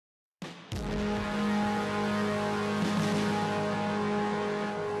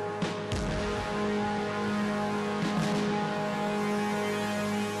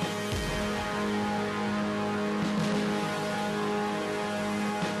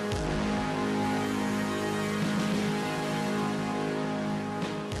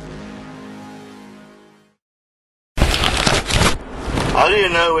do you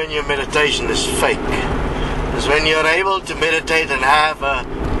know when your meditation is fake? It's when you're able to meditate and have a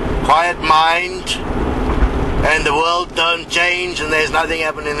quiet mind and the world don't change and there's nothing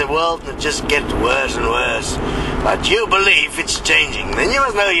happening in the world and it just gets worse and worse. But you believe it's changing. Then you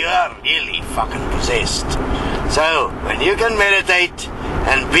must know you are really fucking possessed. So, when you can meditate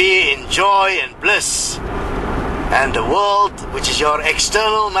and be in joy and bliss, and the world, which is your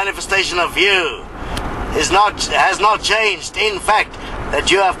external manifestation of you, has not changed, in fact, that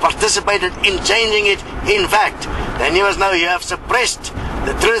you have participated in changing it, in fact, then you must know you have suppressed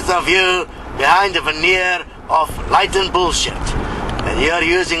the truth of you behind the veneer of light and bullshit. And you are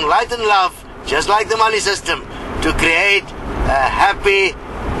using light and love, just like the money system, to create a happy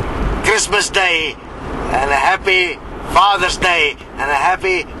Christmas Day, and a happy Father's Day, and a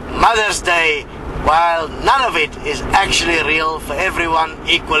happy Mother's Day, while none of it is actually real for everyone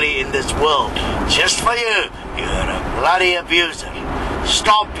equally in this world. Just for you. You're a bloody abuser.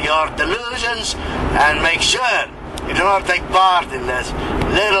 Stop your delusions and make sure you do not take part in those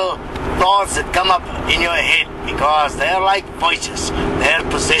little thoughts that come up in your head, because they're like voices, they're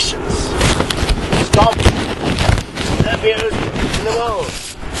possessions. Stop the abuse in the world.